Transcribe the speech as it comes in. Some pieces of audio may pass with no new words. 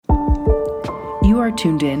You are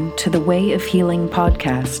tuned in to the Way of Healing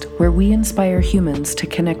podcast, where we inspire humans to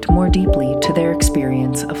connect more deeply to their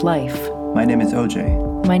experience of life. My name is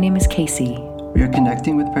OJ. My name is Casey. We are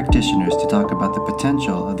connecting with practitioners to talk about the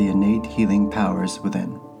potential of the innate healing powers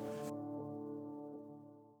within.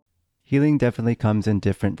 Healing definitely comes in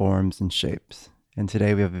different forms and shapes. And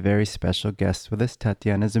today we have a very special guest with us,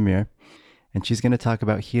 Tatiana Zamir, and she's going to talk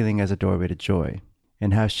about healing as a doorway to joy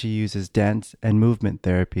and how she uses dance and movement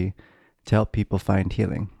therapy to help people find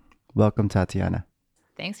healing. Welcome, Tatiana.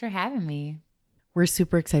 Thanks for having me. We're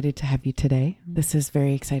super excited to have you today. This is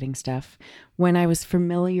very exciting stuff. When I was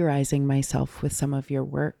familiarizing myself with some of your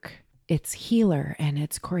work, it's healer and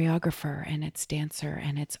it's choreographer and it's dancer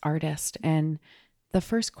and it's artist. And the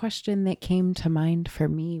first question that came to mind for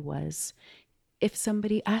me was, if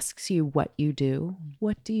somebody asks you what you do,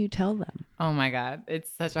 what do you tell them? Oh my God. It's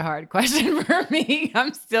such a hard question for me.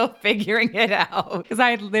 I'm still figuring it out because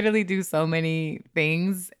I literally do so many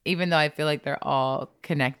things, even though I feel like they're all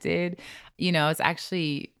connected. You know, I was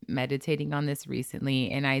actually meditating on this recently,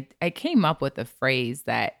 and I came up with a phrase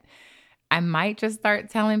that I might just start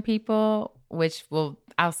telling people,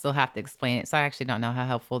 I'll still have to explain it. So I actually don't know how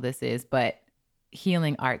helpful this is, but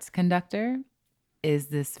healing arts conductor is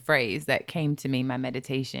this phrase that came to me in my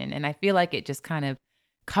meditation. And I feel like it just kind of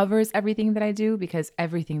covers everything that I do, because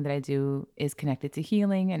everything that I do is connected to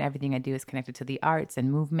healing and everything I do is connected to the arts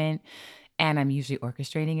and movement. And I'm usually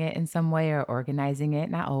orchestrating it in some way or organizing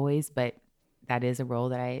it. Not always, but that is a role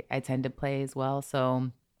that I tend to play as well.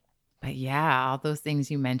 So, but yeah, all those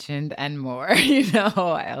things you mentioned and more,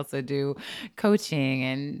 I also do coaching,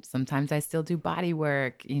 and sometimes I still do body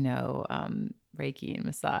work, Reiki and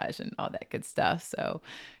massage and all that good stuff. So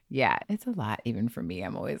yeah, it's a lot even for me.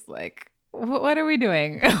 I'm always like, what are we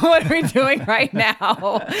doing? What are we doing right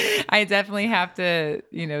now? I definitely have to,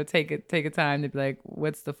 take a time to be like,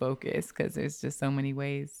 what's the focus? Because there's just so many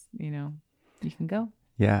ways, you can go.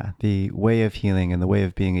 Yeah, the way of healing and the way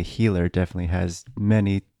of being a healer definitely has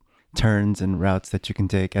many turns and routes that you can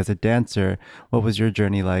take. As a dancer, what was your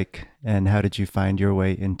journey like, and how did you find your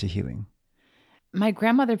way into healing? My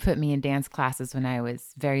grandmother put me in dance classes when I was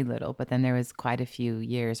very little, but then there was quite a few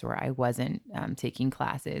years where I wasn't taking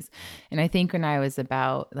classes. And I think when I was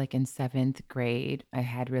about like in 7th grade, I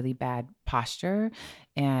had really bad posture,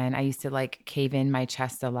 and I used to like cave in my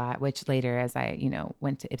chest a lot, which later as I,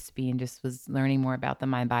 went to IPSB and just was learning more about the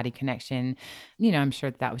mind-body connection, I'm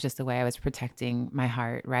sure that was just the way I was protecting my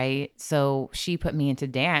heart, right? So she put me into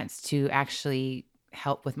dance to actually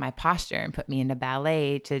help with my posture and put me into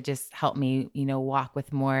ballet to just help me, walk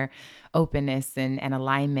with more openness and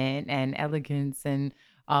alignment and elegance and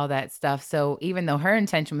all that stuff. So even though her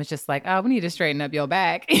intention was just like, oh, we need to straighten up your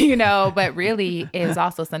back, but really it was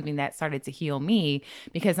also something that started to heal me,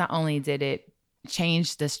 because not only did it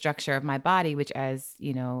change the structure of my body, which, as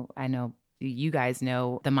I know you guys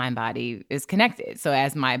know, the mind body is connected. So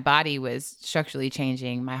as my body was structurally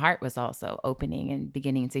changing, my heart was also opening and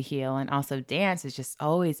beginning to heal. And also dance has just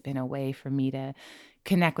always been a way for me to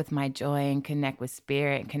connect with my joy and connect with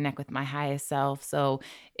spirit and connect with my highest self. So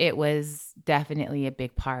it was definitely a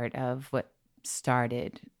big part of what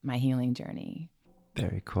started my healing journey.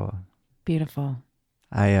 Very cool. Beautiful.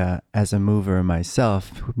 As a mover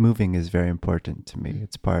myself, moving is very important to me.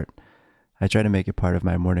 I try to make it part of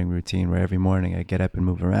my morning routine, where every morning I get up and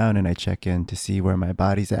move around and I check in to see where my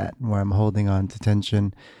body's at and where I'm holding on to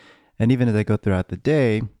tension. And even as I go throughout the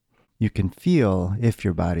day, you can feel if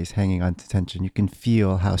your body's hanging on to tension. You can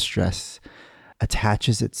feel how stress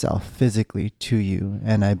attaches itself physically to you.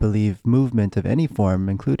 And I believe movement of any form,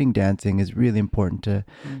 including dancing, is really important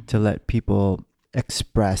to let people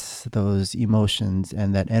express those emotions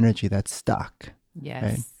and that energy that's stuck. Yes,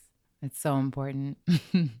 right? It's so important.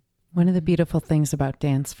 One of the beautiful things about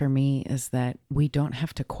dance for me is that we don't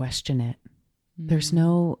have to question it. There's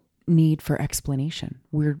no need for explanation.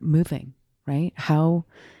 We're moving, right? How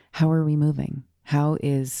are we moving? How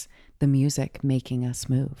is the music making us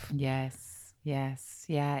move? Yes.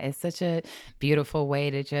 Yeah. It's such a beautiful way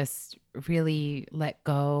to just really let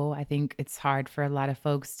go. I think it's hard for a lot of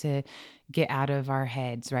folks to get out of our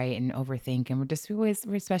heads, right? And overthink. And we're just always,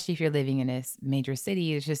 especially if you're living in a major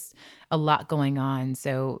city, there's just a lot going on.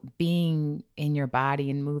 So being in your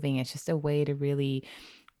body and moving, it's just a way to really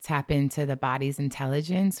tap into the body's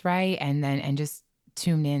intelligence, right? And just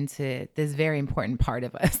tune into this very important part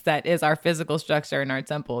of us that is our physical structure and our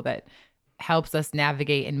temple that helps us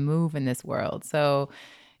navigate and move in this world. So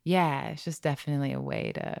yeah, it's just definitely a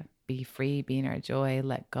way to be free, be in our joy,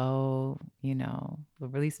 let go,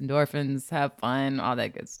 release endorphins, have fun, all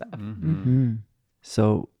that good stuff. Mm-hmm.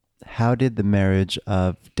 So how did the marriage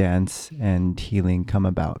of dance and healing come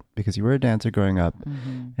about? Because you were a dancer growing up,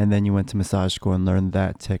 and then you went to massage school and learned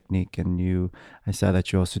that technique. And I saw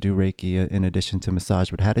that you also do Reiki in addition to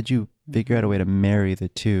massage. But how did you figure out a way to marry the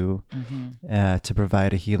two to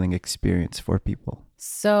provide a healing experience for people?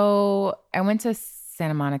 So I went to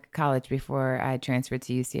Santa Monica College before I transferred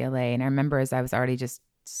to UCLA. And I remember as I was already just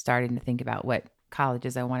starting to think about what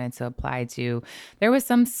colleges I wanted to apply to, there was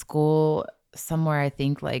some school somewhere, I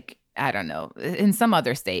think like, I don't know, in some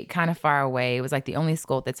other state, kind of far away. It was like the only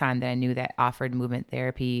school at the time that I knew that offered movement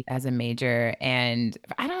therapy as a major. And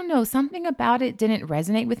I don't know, something about it didn't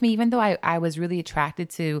resonate with me, even though I was really attracted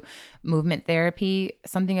to movement therapy,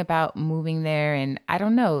 something about moving there. And I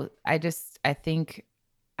don't know, I think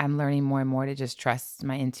I'm learning more and more to just trust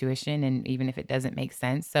my intuition, and even if it doesn't make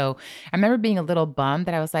sense. So I remember being a little bummed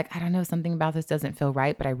that I was like, I don't know, something about this doesn't feel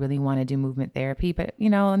right, but I really want to do movement therapy. But,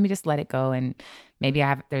 let me just let it go. And maybe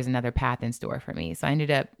there's another path in store for me. So I ended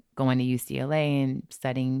up going to UCLA and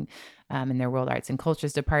studying in their World Arts and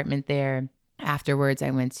Cultures department there. Afterwards, I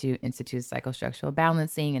went to Institute of Psychostructural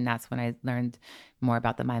Balancing, and that's when I learned more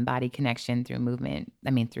about the mind-body connection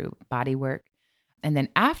through body work. And then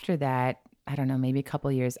after that, I don't know, maybe a couple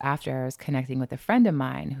of years after, I was connecting with a friend of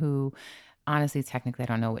mine who, honestly, technically, I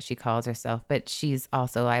don't know what she calls herself, but she's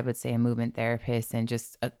also, I would say, a movement therapist and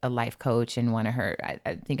just a life coach. And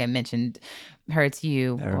I think I mentioned her to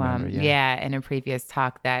you. I remember, yeah. In a previous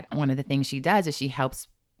talk, that one of the things she does is she helps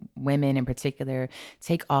women in particular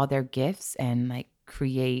take all their gifts and like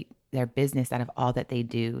create their business out of all that they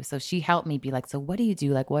do. So she helped me be like, so what do you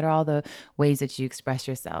do? Like, what are all the ways that you express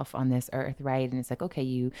yourself on this earth, right? And it's like, okay,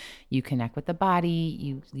 you connect with the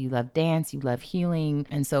body, you love dance, you love healing.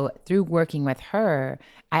 And so through working with her,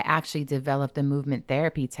 I actually developed a movement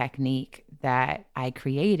therapy technique that I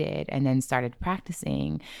created and then started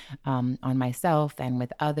practicing on myself and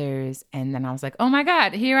with others. And then I was like, oh my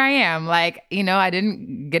God, here I am. Like, I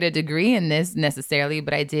didn't get a degree in this necessarily,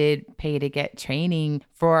 but I did pay to get training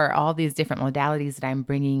for all these different modalities that I'm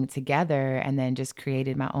bringing together, and then just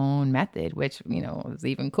created my own method, which, was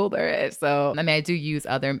even cooler. So, I do use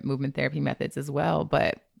other movement therapy methods as well,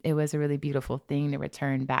 but it was a really beautiful thing to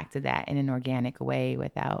return back to that in an organic way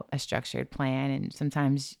without a structured plan. And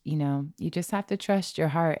sometimes, you just have to trust your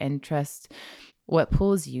heart and trust what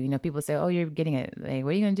pulls you. People say, oh, you're getting it. Like, what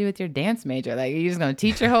are you going to do with your dance major? Like, you're just going to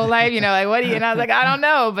teach your whole life? Like, what do you? And I was like, I don't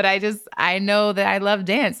know. But I know that I love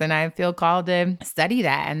dance and I feel called to study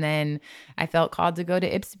that. And then I felt called to go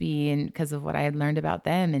to IPSB and because of what I had learned about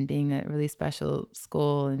them and being a really special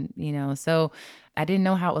school. And, so I didn't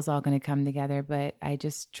know how it was all going to come together, but I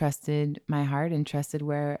just trusted my heart and trusted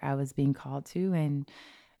where I was being called to. And,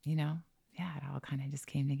 it all kind of just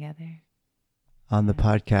came together. On the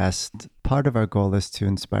podcast, part of our goal is to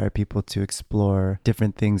inspire people to explore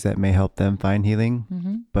different things that may help them find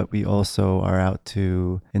healing, but we also are out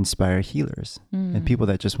to inspire healers and people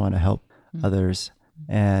that just want to help others.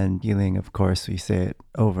 And healing, of course, we say it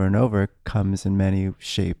over and over, comes in many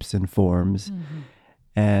shapes and forms.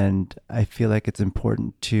 And I feel like it's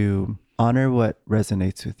important to honor what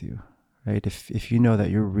resonates with you, right? If you know that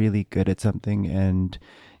you're really good at something and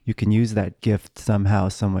you can use that gift somehow,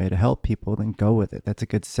 some way to help people, then go with it. That's a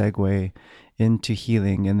good segue into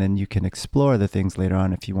healing. And then you can explore the things later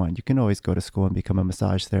on if you want. You can always go to school and become a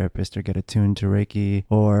massage therapist or get attuned to Reiki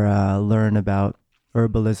or learn about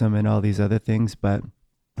herbalism and all these other things. But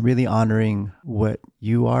really honoring what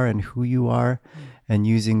you are and who you are and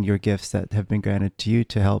using your gifts that have been granted to you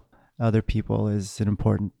to help other people is an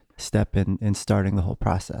important step in starting the whole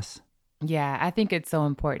process. Yeah, I think it's so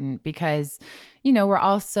important because, we're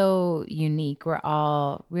all so unique. We're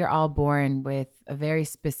all born with a very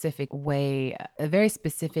specific way, a very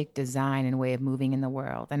specific design and way of moving in the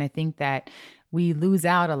world. And I think that we lose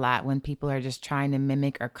out a lot when people are just trying to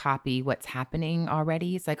mimic or copy what's happening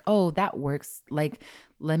already. It's like, oh, that works. Like,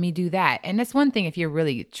 let me do that. And that's one thing if you're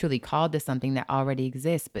really truly called to something that already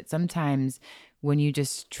exists. But sometimes when you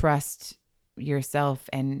just trust yourself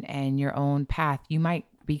and your own path, you might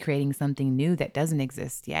be creating something new that doesn't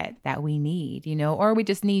exist yet that we need, or we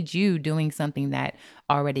just need you doing something that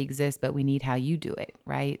already exists, but we need how you do it,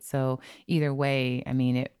 right? So either way,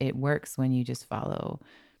 it works when you just follow,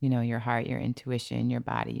 your heart, your intuition, your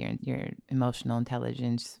body, your emotional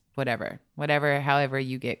intelligence, whatever, however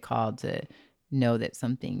you get called to know that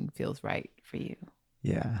something feels right for you.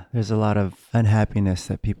 Yeah, there's a lot of unhappiness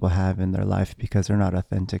that people have in their life because they're not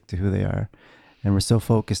authentic to who they are. And we're so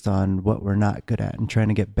focused on what we're not good at and trying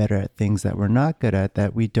to get better at things that we're not good at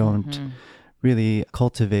that we don't really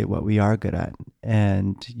cultivate what we are good at.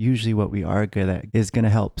 And usually what we are good at is going to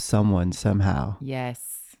help someone somehow. Yes.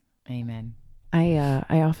 Amen.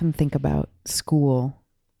 I often think about school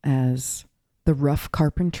as the rough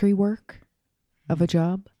carpentry work of a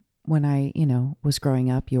job. When I, was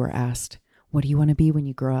growing up, you were asked, what do you want to be when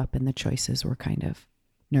you grow up? And the choices were kind of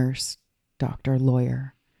nurse, doctor,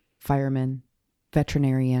 lawyer, fireman,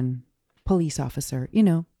 veterinarian, police officer,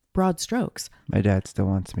 broad strokes. My dad still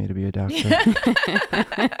wants me to be a doctor.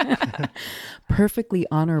 Perfectly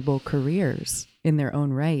honorable careers in their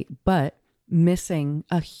own right, but missing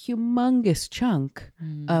a humongous chunk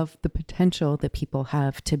of the potential that people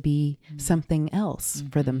have to be something else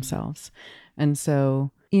for themselves. And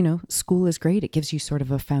so, school is great. It gives you sort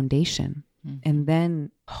of a foundation. And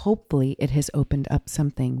then hopefully it has opened up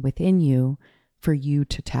something within you for you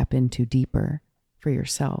to tap into deeper for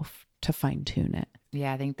yourself, to fine tune it.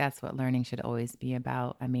 Yeah, I think that's what learning should always be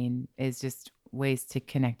about. I mean, it's just ways to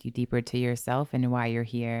connect you deeper to yourself and why you're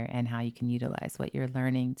here and how you can utilize what you're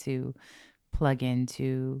learning to plug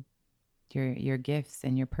into your gifts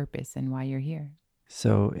and your purpose and why you're here.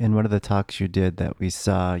 So in one of the talks you did that we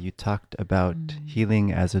saw, you talked about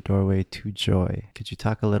healing as a doorway to joy. Could you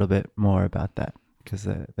talk a little bit more about that? Because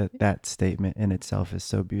that statement in itself is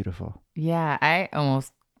so beautiful. Yeah, I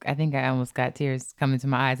think I almost got tears coming to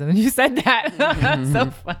my eyes when you said that. That's so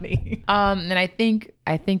funny. And I think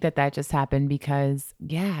that just happened because,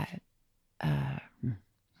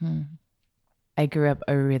 I grew up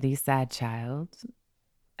a really sad child.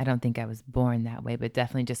 I don't think I was born that way, but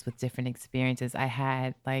definitely just with different experiences I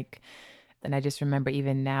had. And I just remember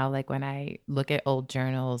even now, when I look at old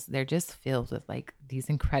journals, they're just filled with these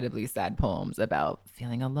incredibly sad poems about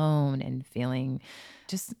feeling alone and feeling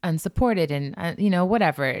just unsupported and,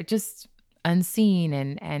 whatever, just unseen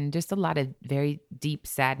and just a lot of very deep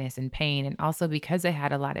sadness and pain. And also because I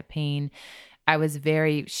had a lot of pain, I was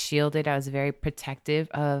very shielded. I was very protective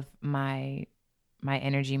of my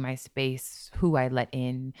energy, my space, who I let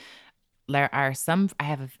in. I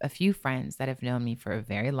have a few friends that have known me for a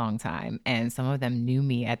very long time, and some of them knew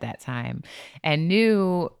me at that time and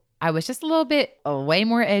knew I was just a little bit way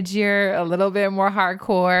more edgier, a little bit more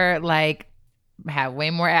hardcore, have way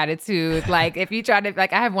more attitude. If you try to,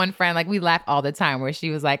 I have one friend, we laugh all the time where she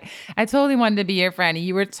was like, I totally wanted to be your friend and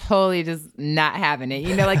you were totally just not having it.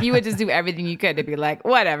 You would just do everything you could to be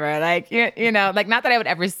whatever. Not that I would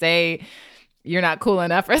ever say you're not cool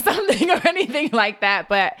enough or something or anything like that,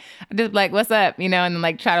 but just what's up, and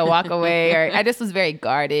then try to walk away. Or I just was very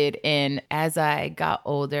guarded. And as I got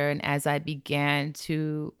older and as I began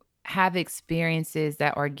to have experiences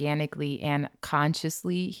that organically and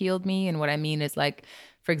consciously healed me, and what I mean is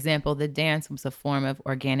for example, the dance was a form of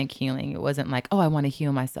organic healing. It wasn't oh, I want to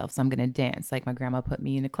heal myself, so I'm going to dance. My grandma put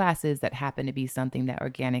me into classes that happened to be something that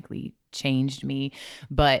organically changed me.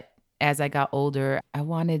 But as I got older, I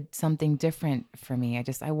wanted something different for me.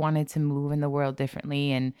 I wanted to move in the world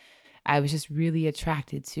differently. And I was just really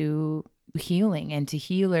attracted to healing and to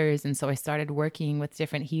healers. And so I started working with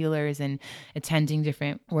different healers and attending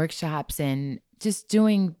different workshops and just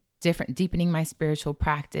doing deepening my spiritual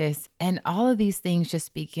practice. And all of these things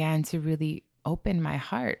just began to really open my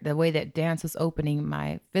heart, the way that dance was opening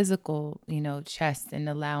my physical, chest and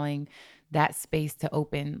allowing that space to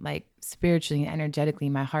open, spiritually and energetically,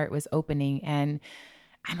 my heart was opening. And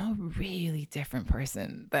I'm a really different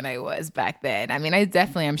person than I was back then. I mean,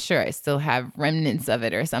 I'm sure I still have remnants of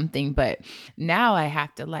it or something, but now I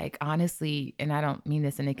have to honestly, and I don't mean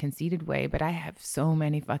this in a conceited way, but I have so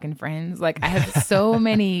many fucking friends. I have so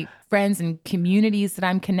many friends and communities that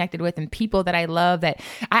I'm connected with and people that I love that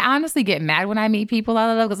I honestly get mad when I meet people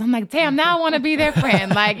I love because I'm damn, now I want to be their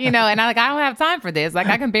friend. And I don't have time for this.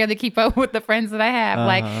 I can barely keep up with the friends that I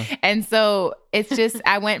have. And so it's just,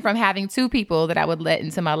 I went from having two people that I would let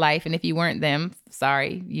into my life. And if you weren't them,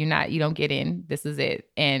 sorry, you don't get in. This is it.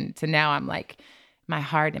 And to now I'm my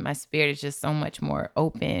heart and my spirit is just so much more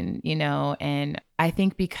open, and I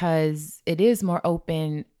think because it is more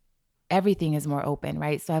open, everything is more open,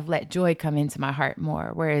 right? So I've let joy come into my heart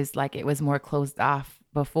more, whereas it was more closed off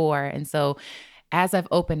before. And so as I've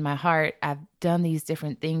opened my heart, I've done these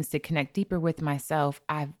different things to connect deeper with myself.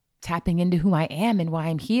 I've tapping into who I am and why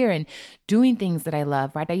I'm here and doing things that I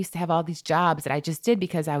love, right? I used to have all these jobs that I just did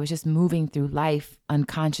because I was just moving through life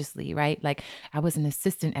unconsciously, right? I was an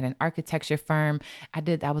assistant at an architecture firm.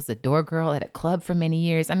 I was a door girl at a club for many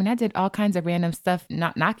years. I mean, I did all kinds of random stuff,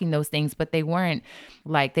 not knocking those things, but they weren't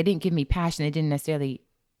they didn't give me passion. They didn't necessarily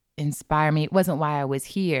inspire me. It wasn't why I was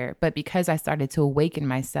here, but because I started to awaken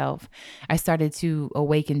myself, I started to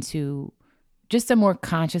awaken to just a more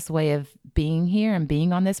conscious way of being here and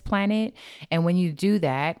being on this planet. And when you do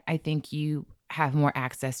that, I think you have more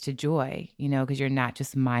access to joy, because you're not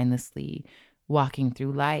just mindlessly walking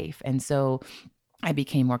through life. And so I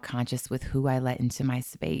became more conscious with who I let into my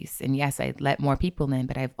space. And yes, I let more people in,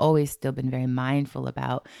 but I've always still been very mindful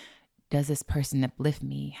about, does this person uplift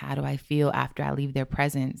me? How do I feel after I leave their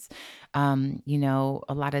presence? A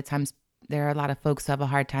lot of times there are a lot of folks who have a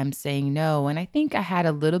hard time saying no. And I think I had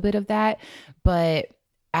a little bit of that, but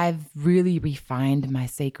I've really refined my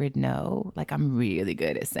sacred no. Like, I'm really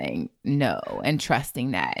good at saying no and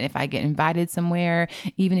trusting that. And if I get invited somewhere,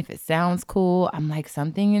 even if it sounds cool, I'm like,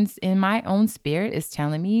 something in my own spirit is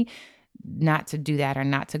telling me not to do that, or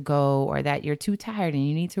not to go, or that you're too tired and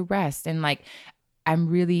you need to rest. And like, I'm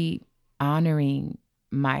really honoring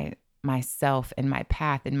myself and my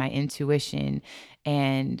path and my intuition,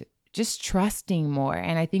 and just trusting more.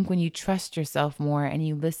 And I think when you trust yourself more and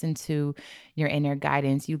you listen to your inner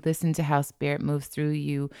guidance, you listen to how spirit moves through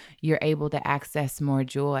you, you're able to access more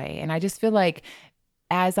joy. And I just feel like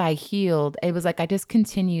as I healed, it was like I just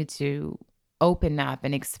continued to open up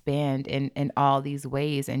and expand in all these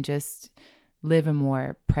ways, and just live a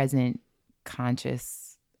more present,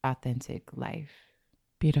 conscious, authentic life.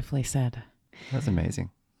 Beautifully said. That's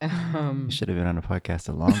amazing. You should have been on a podcast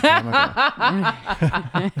a long time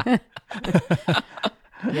ago.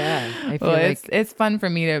 Yeah, I feel it's fun for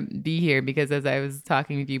me to be here, because as I was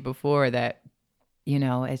talking with you before, that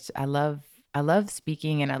I love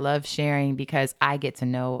speaking and I love sharing, because I get to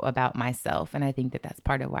know about myself, and I think that that's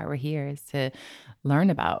part of why we're here, is to learn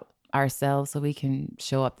about ourselves so we can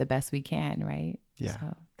show up the best we can, right? Yeah,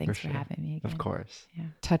 So thanks for having me again. Of course. Yeah.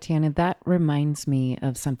 Tatiana, that reminds me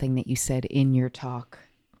of something that you said in your talk,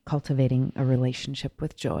 cultivating a relationship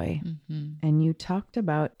with joy. Mm-hmm. And you talked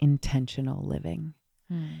about intentional living.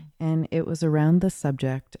 Mm. And it was around the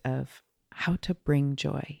subject of how to bring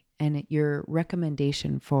joy. And your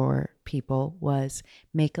recommendation for people was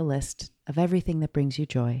make a list of everything that brings you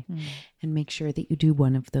joy and make sure that you do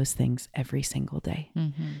one of those things every single day.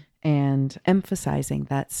 Mm-hmm. And emphasizing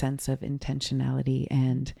that sense of intentionality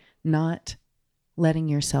and not letting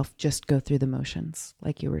yourself just go through the motions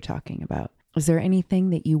like you were talking about. Is there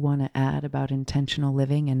anything that you want to add about intentional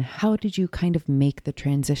living, and how did you kind of make the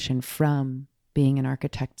transition from being an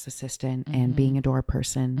architect's assistant and being a door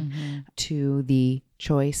person to the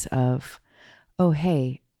choice of, oh,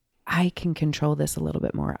 hey, I can control this a little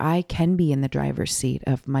bit more. I can be in the driver's seat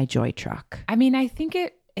of my joy truck. I mean, I think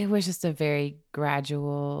it was just a very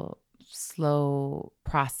gradual, slow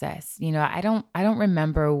process. I don't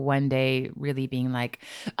remember one day really being like,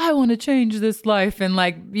 I want to change this life and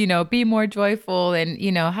be more joyful.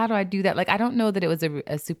 And, how do I do that? Like, I don't know that it was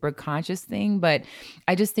a super conscious thing, but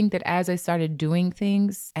I just think that as I started doing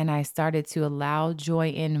things and I started to allow joy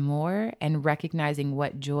in more and recognizing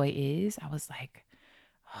what joy is, I was like,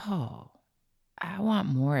 oh, I want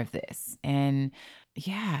more of this. And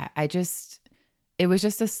yeah, it was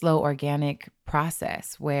just a slow, organic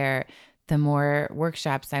process where the more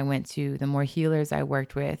workshops I went to, the more healers I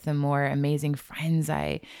worked with, the more amazing friends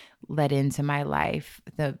I let into my life,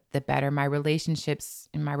 the better my relationships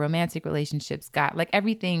and my romantic relationships got. Like,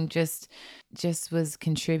 everything just was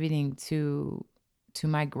contributing to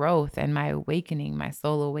my growth and my awakening, my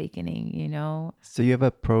soul awakening, So you have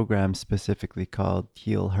a program specifically called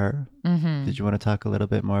Heal Her. Mm-hmm. Did you want to talk a little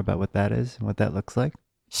bit more about what that is and what that looks like?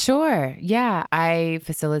 Sure. Yeah. I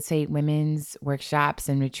facilitate women's workshops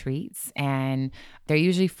and retreats, and they're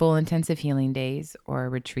usually full intensive healing days or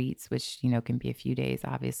retreats, which, can be a few days,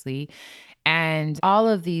 obviously. And all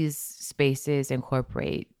of these spaces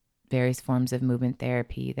incorporate various forms of movement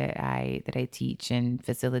therapy that I teach and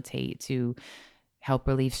facilitate to help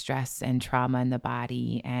relieve stress and trauma in the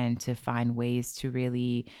body, and to find ways to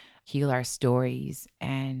really heal our stories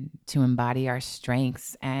and to embody our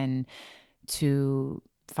strengths, and to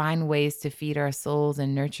find ways to feed our souls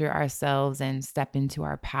and nurture ourselves and step into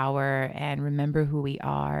our power and remember who we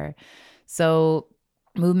are. So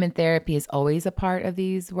movement therapy is always a part of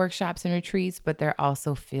these workshops and retreats, but they're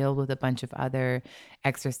also filled with a bunch of other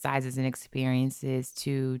exercises and experiences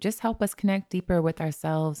to just help us connect deeper with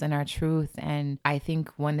ourselves and our truth. And I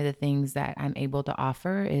think one of the things that I'm able to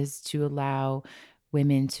offer is to allow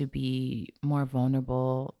women to be more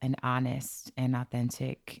vulnerable and honest and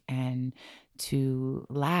authentic, and to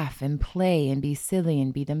laugh and play and be silly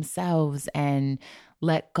and be themselves and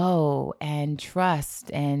let go and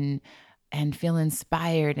trust and feel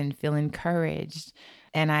inspired and feel encouraged.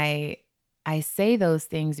 And I say those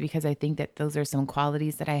things because I think that those are some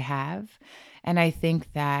qualities that I have. And I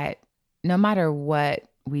think that no matter what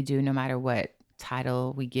we do, no matter what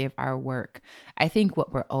title we give our work, I think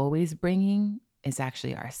what we're always bringing is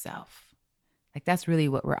actually ourself. Like, that's really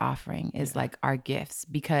what we're offering is like our gifts,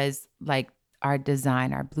 because like our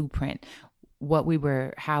design, our blueprint,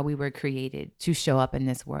 how we were created to show up in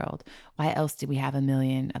this world. Why else do we have a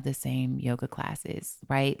million of the same yoga classes,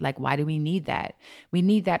 right? Like, why do we need that? We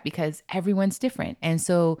need that because everyone's different. And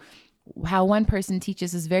so how one person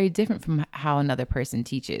teaches is very different from how another person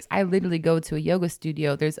teaches. I literally go to a yoga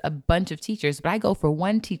studio. There's a bunch of teachers, but I go for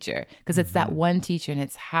one teacher because it's that one teacher, and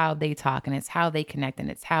it's how they talk, and it's how they connect, and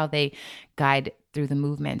it's how they guide through the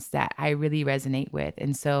movements that I really resonate with.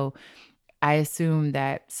 And so I assume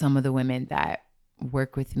that some of the women that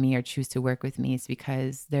work with me or choose to work with me is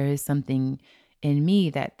because there is something in me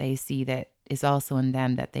that they see that is also in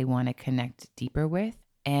them that they want to connect deeper with.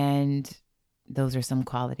 And those are some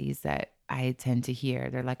qualities that I tend to hear.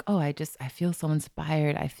 They're like, oh, I feel so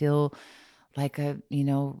inspired. I feel like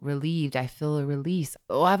relieved. I feel a release.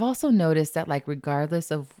 Oh, I've also noticed that, like,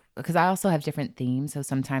 regardless of, because I also have different themes. So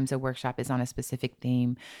sometimes a workshop is on a specific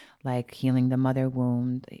theme, like healing the mother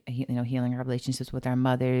wound, healing our relationships with our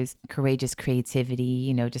mothers, courageous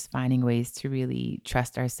creativity, just finding ways to really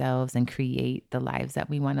trust ourselves and create the lives that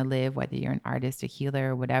we want to live, whether you're an artist, a healer,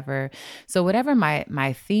 or whatever. So whatever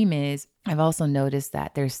my theme is, I've also noticed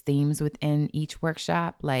that there's themes within each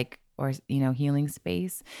workshop, healing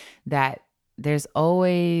space, that there's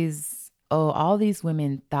always, all these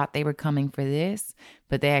women thought they were coming for this,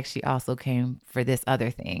 but they actually also came for this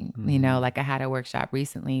other thing. Like I had a workshop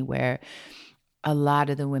recently where a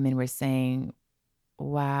lot of the women were saying,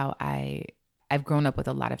 wow, I've grown up with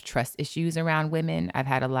a lot of trust issues around women. I've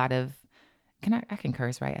had a lot of, I can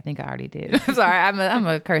curse, right? I think I already did. I'm sorry. I'm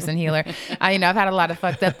a cursing healer. I've had a lot of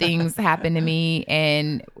fucked up things happen to me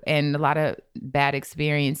and a lot of bad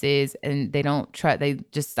experiences, and they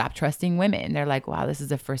just stop trusting women. They're like, wow, this is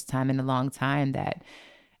the first time in a long time that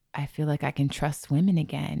I feel like I can trust women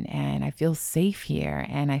again, and I feel safe here,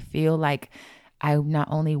 and I feel like I not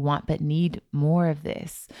only want but need more of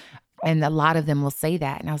this. And a lot of them will say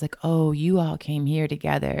that. And I was like, oh, you all came here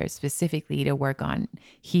together specifically to work on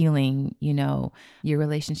healing, your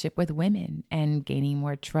relationship with women and gaining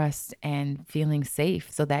more trust and feeling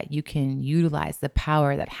safe so that you can utilize the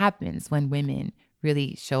power that happens when women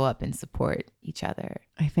really show up and support each other.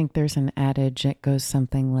 I think there's an adage that goes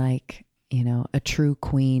something like, a true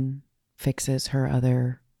queen fixes her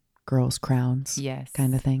other girls' crowns. Yes.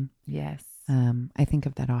 Kind of thing. Yes. I think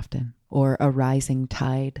of that often. Or a rising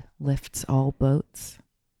tide lifts all boats.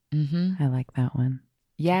 I like that one.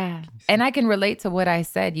 Yeah. And I can relate to what I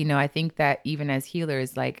said. I think that even as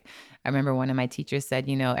healers, like I remember one of my teachers said,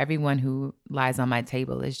 everyone who lies on my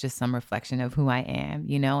table is just some reflection of who I am,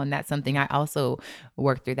 and that's something I also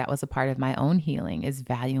worked through. That was a part of my own healing, is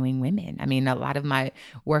valuing women. I mean, a lot of my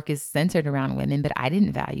work is centered around women, but I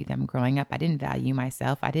didn't value them growing up. I didn't value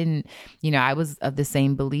myself. I didn't, I was of the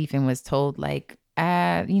same belief and was told like,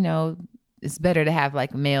 it's better to have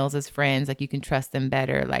like males as friends. Like you can trust them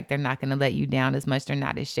better. Like they're not going to let you down as much. They're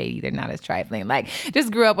not as shady. They're not as trifling. Like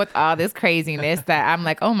just grew up with all this craziness that I'm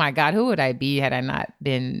like, oh my God, who would I be had I not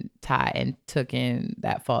been taught and took in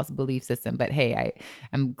that false belief system? But hey,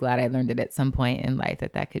 I'm glad I learned it at some point in life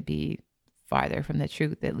that could be farther from the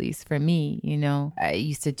truth, at least for me. I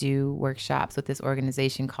used to do workshops with this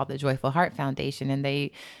organization called the Joyful Heart Foundation, and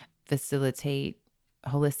they facilitate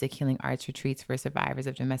holistic healing arts retreats for survivors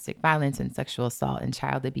of domestic violence and sexual assault and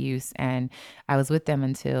child abuse. And I was with them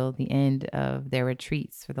until the end of their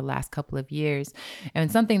retreats for the last couple of years.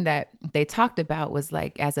 And something that they talked about was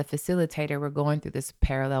like, as a facilitator, we're going through this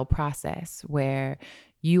parallel process where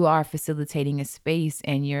you are facilitating a space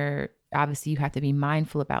and obviously you have to be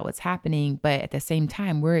mindful about what's happening, but at the same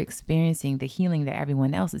time, we're experiencing the healing that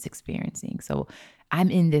everyone else is experiencing. So I'm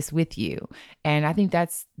in this with you. And I think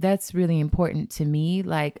that's really important to me.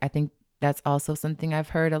 Like, I think that's also something I've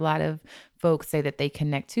heard a lot of folks say that they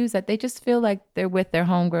connect to, is that they just feel like they're with their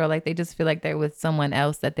homegirl. Like they just feel like they're with someone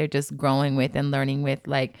else that they're just growing with and learning with.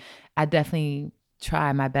 Like I definitely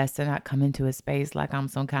try my best to not come into a space like I'm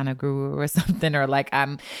some kind of guru or something, or like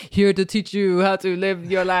I'm here to teach you how to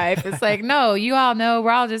live your life. It's like, no, you all know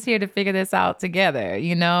we're all just here to figure this out together,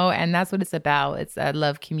 and that's what it's about. I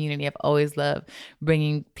love community. I've always loved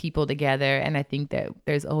bringing people together. And I think that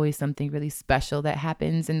there's always something really special that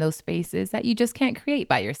happens in those spaces that you just can't create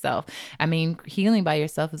by yourself. I mean, healing by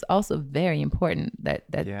yourself is also very important. That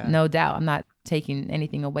yeah. No doubt. I'm not taking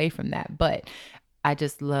anything away from that, but I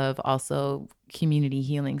just love also community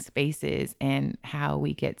healing spaces and how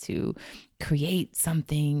we get to create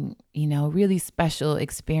something, really special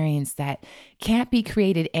experience that can't be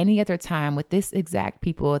created any other time with this exact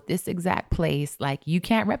people at this exact place. Like you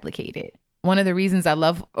can't replicate it. one of the reasons I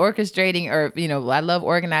love orchestrating or, I love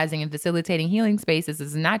organizing and facilitating healing spaces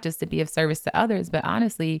is not just to be of service to others, but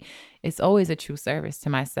honestly, it's always a true service to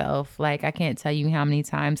myself. Like, I can't tell you how many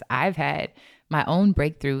times I've had my own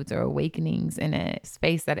breakthroughs or awakenings in a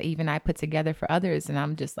space that even I put together for others. And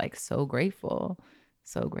I'm just like so grateful,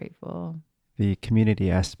 so grateful. The community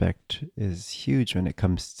aspect is huge when it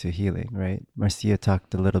comes to healing, right? Marcia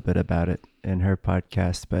talked a little bit about it in her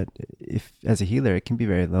podcast, but if as a healer, it can be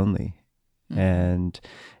very lonely. And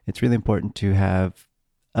it's really important to have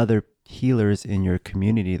other healers in your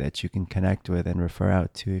community that you can connect with and refer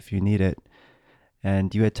out to if you need it.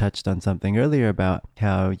 And you had touched on something earlier about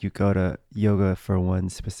how you go to yoga for one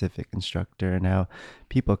specific instructor and how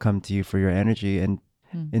people come to you for your energy. And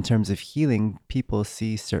in terms of healing, people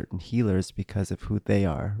see certain healers because of who they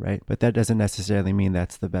are, right? But that doesn't necessarily mean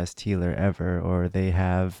that's the best healer ever or they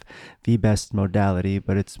have the best modality,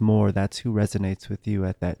 but it's more that's who resonates with you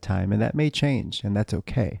at that time. And that may change, and that's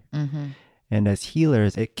okay. And as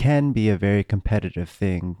healers, it can be a very competitive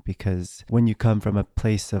thing because when you come from a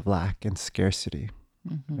place of lack and scarcity,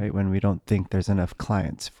 right? When we don't think there's enough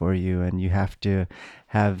clients for you and you have to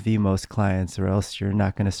have the most clients or else you're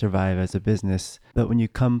not going to survive as a business. But when you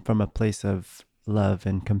come from a place of love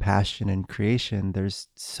and compassion and creation, there's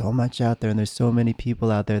so much out there and there's so many people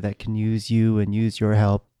out there that can use you and use your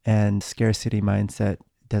help. And scarcity mindset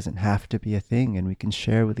doesn't have to be a thing, and we can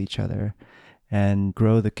share with each other and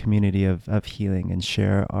grow the community of healing and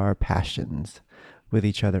share our passions with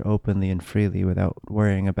each other openly and freely without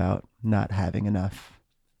worrying about not having enough.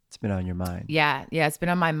 It's been on your mind. Yeah, it's been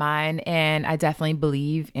on my mind. And I definitely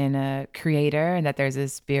believe in a creator and that there's a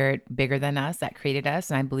spirit bigger than us that created us.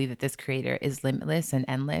 And I believe that this creator is limitless and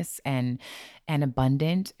endless and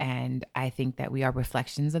abundant. And I think that we are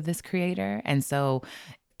reflections of this creator.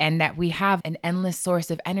 And that we have an endless source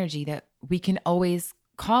of energy that we can always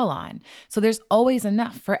call on. So there's always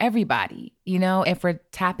enough for everybody, if we're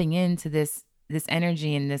tapping into this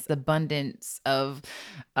energy and this abundance of,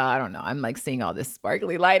 I don't know, I'm like seeing all this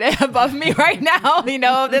sparkly light above me right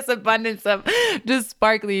now, this abundance of just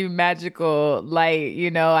sparkly, magical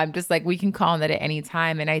light, I'm just like, we can call on that at any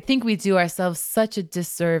time. And I think we do ourselves such a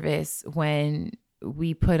disservice when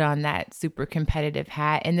we put on that super competitive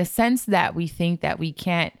hat in the sense that we think that we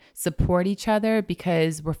can't support each other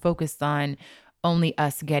because we're focused on only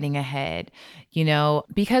us getting ahead,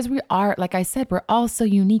 because we are, like I said, we're all so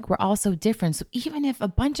unique. We're all so different. So even if a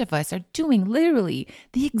bunch of us are doing literally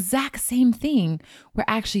the exact same thing, we're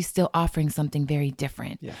actually still offering something very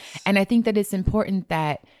different. Yes. And I think that it's important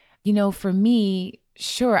that, for me,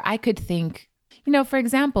 sure, I could think, for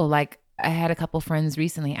example, like I had a couple friends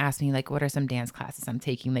recently ask me, like, what are some dance classes I'm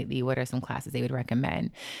taking lately? What are some classes they would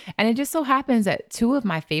recommend? And it just so happens that two of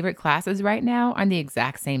my favorite classes right now are on the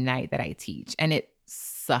exact same night that I teach. And it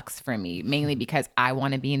sucks for me, mainly because I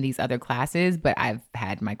want to be in these other classes, but I've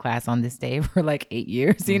had my class on this day for like 8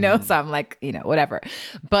 years, so I'm like, whatever.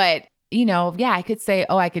 But I could say,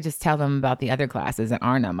 I could just tell them about the other classes that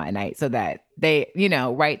aren't on my night so that they,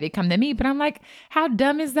 they come to me. But I'm like, how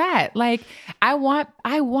dumb is that? Like, I want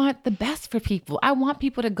the best for people. I want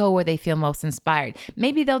people to go where they feel most inspired.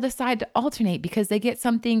 Maybe they'll decide to alternate because they get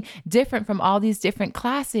something different from all these different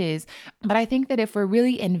classes. But I think that if we're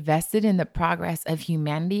really invested in the progress of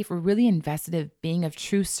humanity, if we're really invested in being of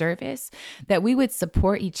true service, that we would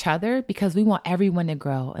support each other because we want everyone to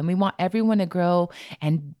grow and we want everyone to grow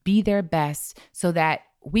and be their best so that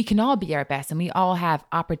we can all be our best and we all have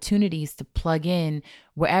opportunities to plug in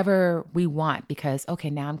wherever we want because,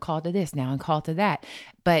 okay, now I'm called to this, now I'm called to that.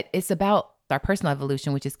 But it's about our personal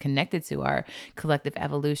evolution, which is connected to our collective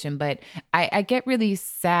evolution. But I get really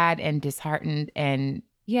sad and disheartened and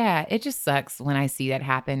yeah, it just sucks when I see that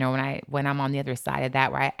happen or when I'm on the other side of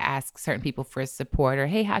that where I ask certain people for support or,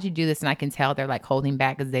 hey, how'd you do this? And I can tell they're like holding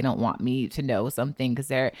back because they don't want me to know something because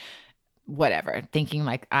they're whatever, thinking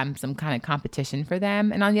like I'm some kind of competition for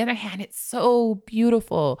them. And on the other hand, it's so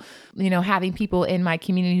beautiful, having people in my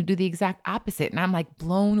community who do the exact opposite. And I'm like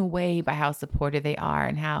blown away by how supportive they are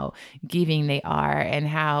and how giving they are and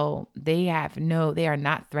how they are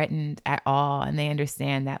not threatened at all. And they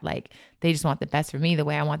understand that like, they just want the best for me the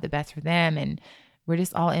way I want the best for them. And we're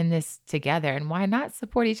just all in this together. And why not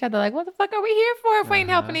support each other? Like, what the fuck are we here for if we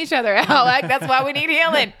ain't helping each other out? Like, that's why we need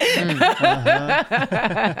healing.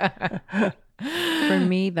 For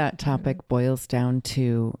me, that topic boils down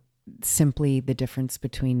to simply the difference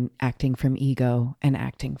between acting from ego and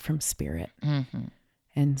acting from spirit.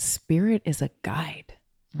 And spirit is a guide,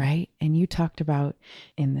 right? And you talked about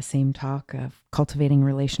in the same talk of cultivating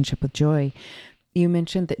relationship with joy, You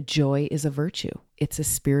mentioned that joy is a virtue. It's a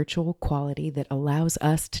spiritual quality that allows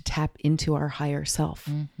us to tap into our higher self.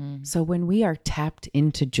 Mm-hmm. So when we are tapped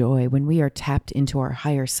into joy, when we are tapped into our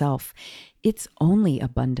higher self, it's only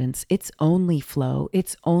abundance. It's only flow.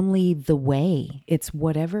 It's only the way. It's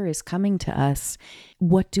whatever is coming to us.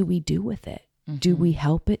 What do we do with it? Mm-hmm. Do we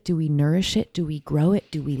help it? Do we nourish it? Do we grow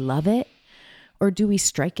it? Do we love it? Or do we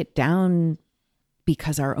strike it down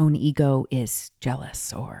because our own ego is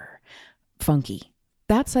jealous or funky?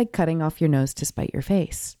 That's like cutting off your nose to spite your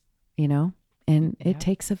face, you know? And it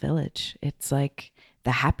takes a village. It's like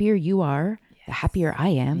the happier you are, the happier I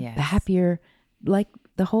am, the happier, like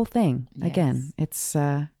the whole thing. Again, it's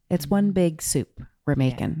one big soup we're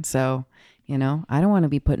making. So, you know, I don't want to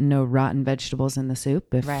be putting no rotten vegetables in the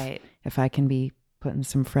soup if I can be putting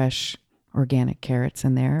some fresh organic carrots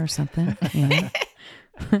in there or something, you know?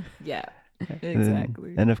 Yeah,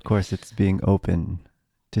 exactly. And of course, it's being open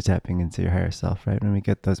to tapping into your higher self, right? When we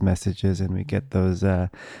get those messages and we get those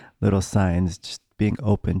little signs, just being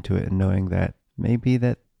open to it and knowing that maybe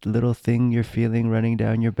that little thing you're feeling running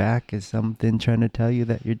down your back is something trying to tell you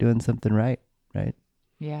that you're doing something right?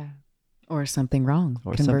 Yeah. Or something wrong,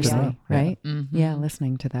 Or conversely, something wrong, right? Mm-hmm. Yeah,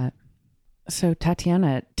 listening to that. So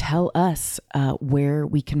Tatiana, tell us where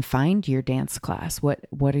we can find your dance class.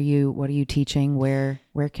 What are you teaching? Where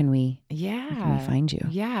can we find you?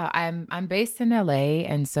 Yeah, I'm based in LA,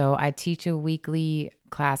 and so I teach a weekly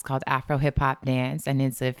class called Afro Hip Hop Dance, and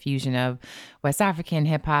it's a fusion of West African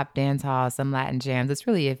hip hop, dance hall, some Latin jams. It's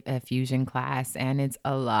really a fusion class, and it's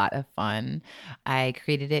a lot of fun. I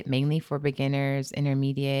created it mainly for beginners,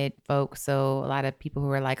 intermediate folks. So a lot of people who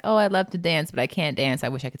are like, "Oh, I'd love to dance, but I can't dance. I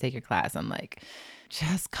wish I could take your class." I'm like,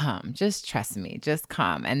 just come, just trust me, just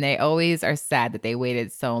come. And they always are sad that they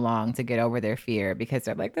waited so long to get over their fear because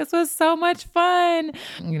they're like, this was so much fun.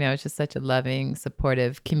 You know, it's just such a loving,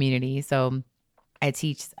 supportive community. So I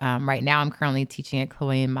teach right now. I'm currently teaching at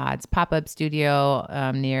Chloe and Maud's pop-up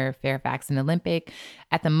studio near Fairfax and Olympic.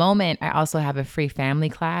 At the moment, I also have a free family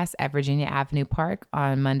class at Virginia Avenue Park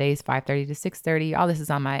on Mondays, 5:30 to 6:30. All this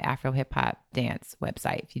is on my Afro Hip Hop Dance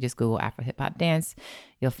website. If you just Google Afro Hip Hop Dance,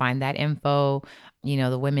 you'll find that info. You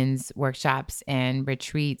know, the women's workshops and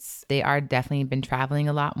retreats, they are definitely been traveling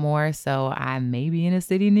a lot more. So I may be in a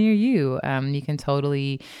city near you. You can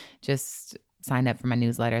totally just sign up for my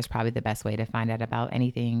newsletter is probably the best way to find out about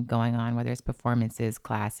anything going on, whether it's performances,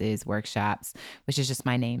 classes, workshops, which is just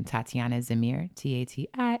my name, Tatiana Zamir,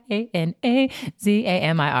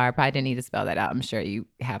 TatianaZamir. Probably didn't need to spell that out. I'm sure you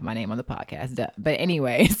have my name on the podcast. Duh. But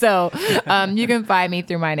anyway, so you can find me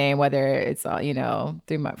through my name, whether it's all, you know,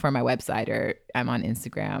 for my website or I'm on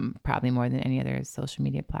Instagram, probably more than any other social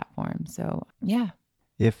media platform. So yeah.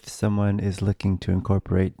 If someone is looking to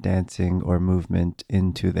incorporate dancing or movement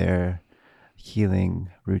into their healing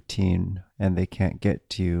routine and they can't get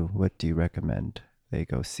to you, what do you recommend they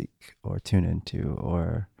go seek or tune into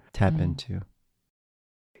or tap into?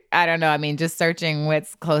 I don't know. I mean, just searching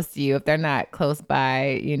what's close to you. If they're not close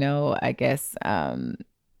by, you know, I guess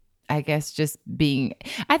just being,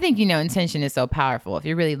 I think, you know, intention is so powerful. If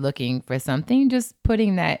you're really looking for something, just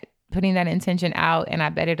putting that intention out, and I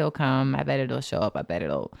bet it'll come. I bet it'll show up. I bet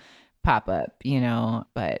it'll pop up, you know,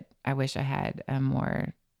 but I wish I had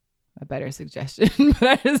a better suggestion, but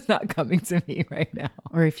that is not coming to me right now.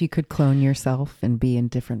 Or if you could clone yourself and be in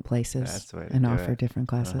different places and offer it. different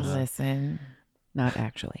classes. Listen, not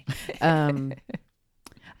actually.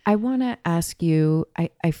 I want to ask you,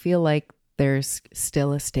 I feel like there's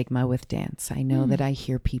still a stigma with dance. I know that I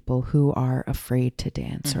hear people who are afraid to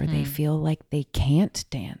dance or they feel like they can't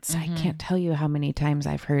dance. I can't tell you how many times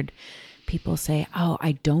I've heard people say, "Oh,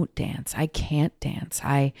 I don't dance. I can't dance."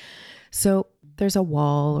 So there's a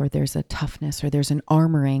wall or there's a toughness or there's an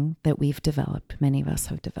armoring that we've developed. Many of us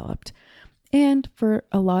have developed. And for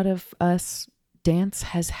a lot of us, dance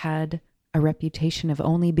has had a reputation of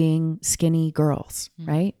only being skinny girls,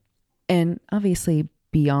 right? And obviously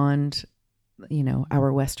beyond, you know,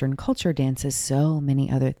 our Western culture, dance is so many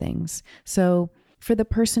other things. So for the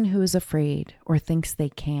person who is afraid or thinks they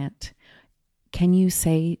can't, can you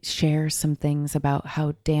share some things about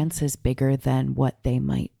how dance is bigger than what they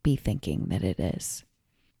might be thinking that it is?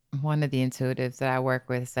 One of the intuitives that I work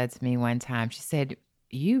with said to me one time, she said,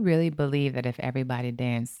 you really believe that if everybody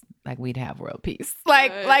danced, like we'd have world peace,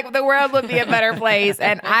 like the world would be a better place.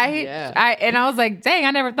 And I was like, dang,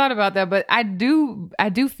 I never thought about that, but I do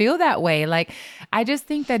feel that way. Like, I just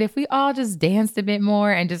think that if we all just danced a bit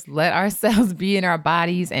more and just let ourselves be in our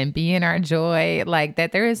bodies and be in our joy, like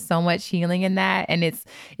that, there is so much healing in that. And it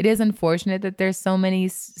is unfortunate that there's so many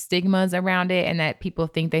stigmas around it and that people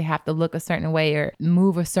think they have to look a certain way or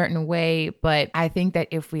move a certain way. But I think that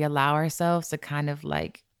if we allow ourselves to kind of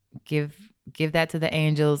like give that to the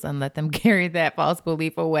angels and let them carry that false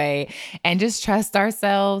belief away and just trust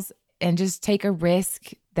ourselves and just take a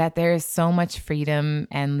risk, that there is so much freedom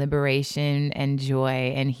and liberation and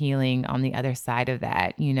joy and healing on the other side of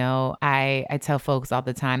that. You know, I tell folks all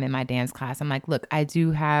the time in my dance class, I'm like, look, I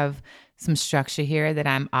do have some structure here that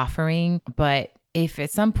I'm offering, but if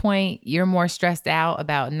at some point you're more stressed out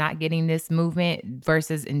about not getting this movement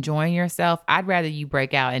versus enjoying yourself, I'd rather you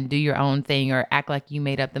break out and do your own thing or act like you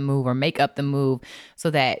made up the move or make up the move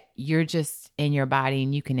so that you're just in your body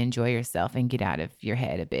and you can enjoy yourself and get out of your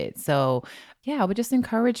head a bit. So yeah, I would just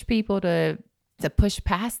encourage people to push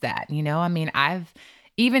past that. You know, I mean,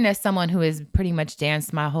 even as someone who has pretty much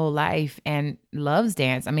danced my whole life and loves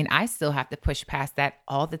dance, I mean, I still have to push past that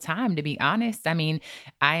all the time, to be honest. I mean,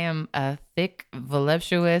 I am a thick,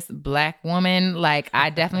 voluptuous Black woman. Like, I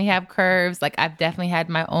definitely have curves. Like, I've definitely had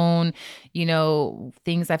my own, you know,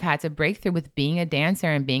 things I've had to break through with being a dancer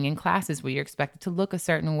and being in classes where you're expected to look a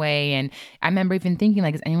certain way. And I remember even thinking,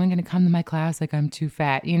 like, is anyone going to come to my class like I'm too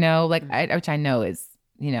fat? You know, like, which I know is,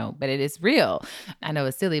 you know, but it is real. I know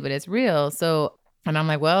it's silly, but it's real. So, and I'm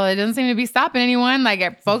like, well, it doesn't seem to be stopping anyone. Like,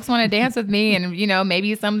 if folks want to dance with me, and, you know,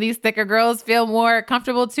 maybe some of these thicker girls feel more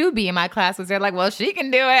comfortable to be in my class because they're like, well, she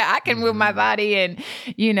can do it. I can move my body. And,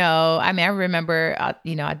 you know, I mean, I remember,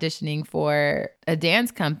 you know, auditioning for a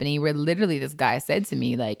dance company where literally this guy said to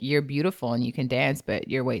me, like, you're beautiful and you can dance, but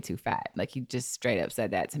you're way too fat. Like, he just straight up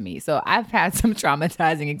said that to me. So I've had some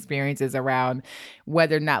traumatizing experiences around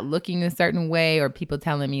whether not looking a certain way or people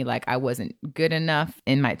telling me like I wasn't good enough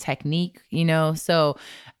in my technique, you know? So,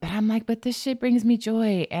 but I'm like, but this shit brings me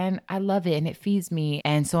joy and I love it and it feeds me.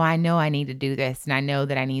 And so I know I need to do this, and I know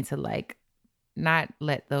that I need to like not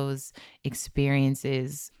let those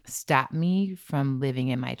experiences stop me from living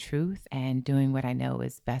in my truth and doing what I know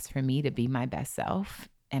is best for me to be my best self.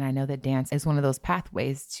 And I know that dance is one of those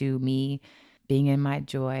pathways to me being in my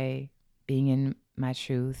joy, being in my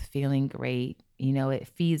truth, feeling great. You know, it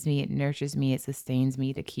feeds me, it nurtures me, it sustains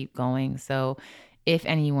me to keep going. So if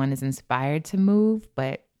anyone is inspired to move,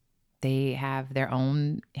 but they have their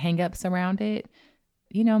own hangups around it,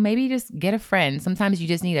 you know, maybe just get a friend. Sometimes you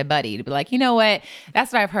just need a buddy to be like, you know what?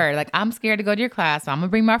 That's what I've heard. Like, I'm scared to go to your class, so I'm going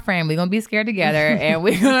to bring my friend. We're going to be scared together and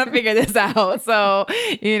we're going to figure this out. So,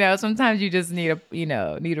 you know, sometimes you just need a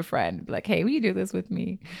friend. Be like, hey, will you do this with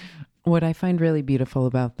me? What I find really beautiful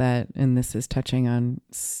about that, and this is touching on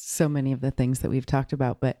so many of the things that we've talked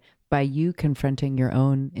about, but by you confronting your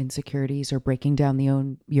own insecurities or breaking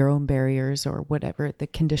down your own barriers or whatever the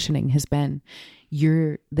conditioning has been,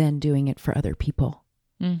 you're then doing it for other people.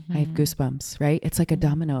 Mm-hmm. I have goosebumps, right? It's like a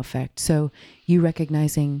domino effect. So you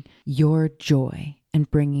recognizing your joy and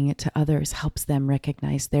bringing it to others helps them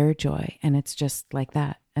recognize their joy. And it's just like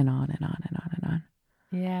that and on and on and on and on.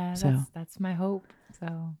 Yeah, so, that's my hope.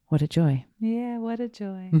 So what a joy. Yeah, what a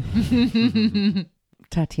joy.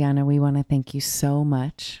 Tatiana, we want to thank you so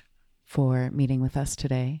much for meeting with us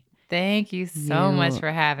today. Thank you so much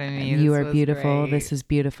for having me. You are beautiful. Great. This is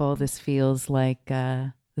beautiful. This feels like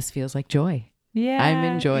joy. Yeah,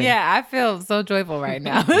 I'm enjoying. Yeah, I feel so joyful right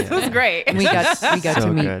now. This was great. We got So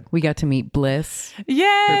to meet Bliss.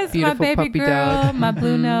 Yes, my baby puppy girl, dog. my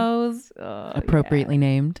blue nose, appropriately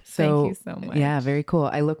named. So thank you so much. Yeah, very cool.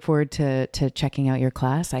 I look forward to checking out your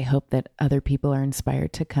class. I hope that other people are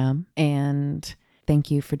inspired to come. And thank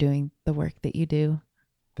you for doing the work that you do.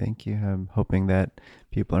 Thank you. I'm hoping that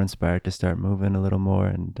people are inspired to start moving a little more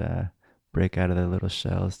and break out of their little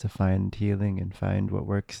shells to find healing and find what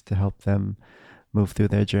works to help them move through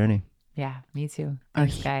their journey. Yeah, me too.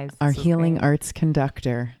 Thanks, guys. Our healing arts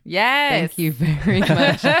conductor. Yes. Thank you very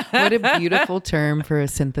much. What a beautiful term for a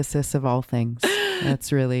synthesis of all things.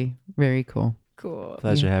 That's really very cool. Cool.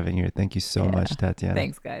 Pleasure having you. Thank you so much, Tatiana.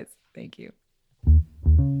 Thanks, guys. Thank you.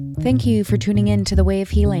 Thank you for tuning in to The Way of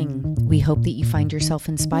Healing. We hope that you find yourself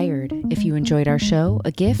inspired. If you enjoyed our show,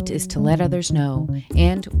 a gift is to let others know.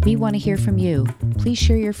 And we want to hear from you. Please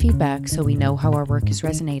share your feedback so we know how our work is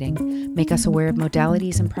resonating. Make us aware of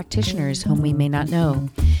modalities and practitioners whom we may not know.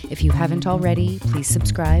 If you haven't already, please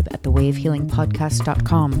subscribe at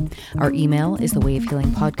thewayofhealingpodcast.com. Our email is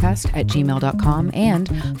thewayofhealingpodcast@gmail.com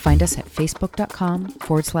and find us at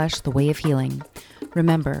facebook.com/thewayofhealing.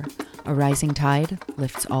 Remember, a rising tide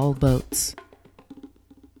lifts all boats.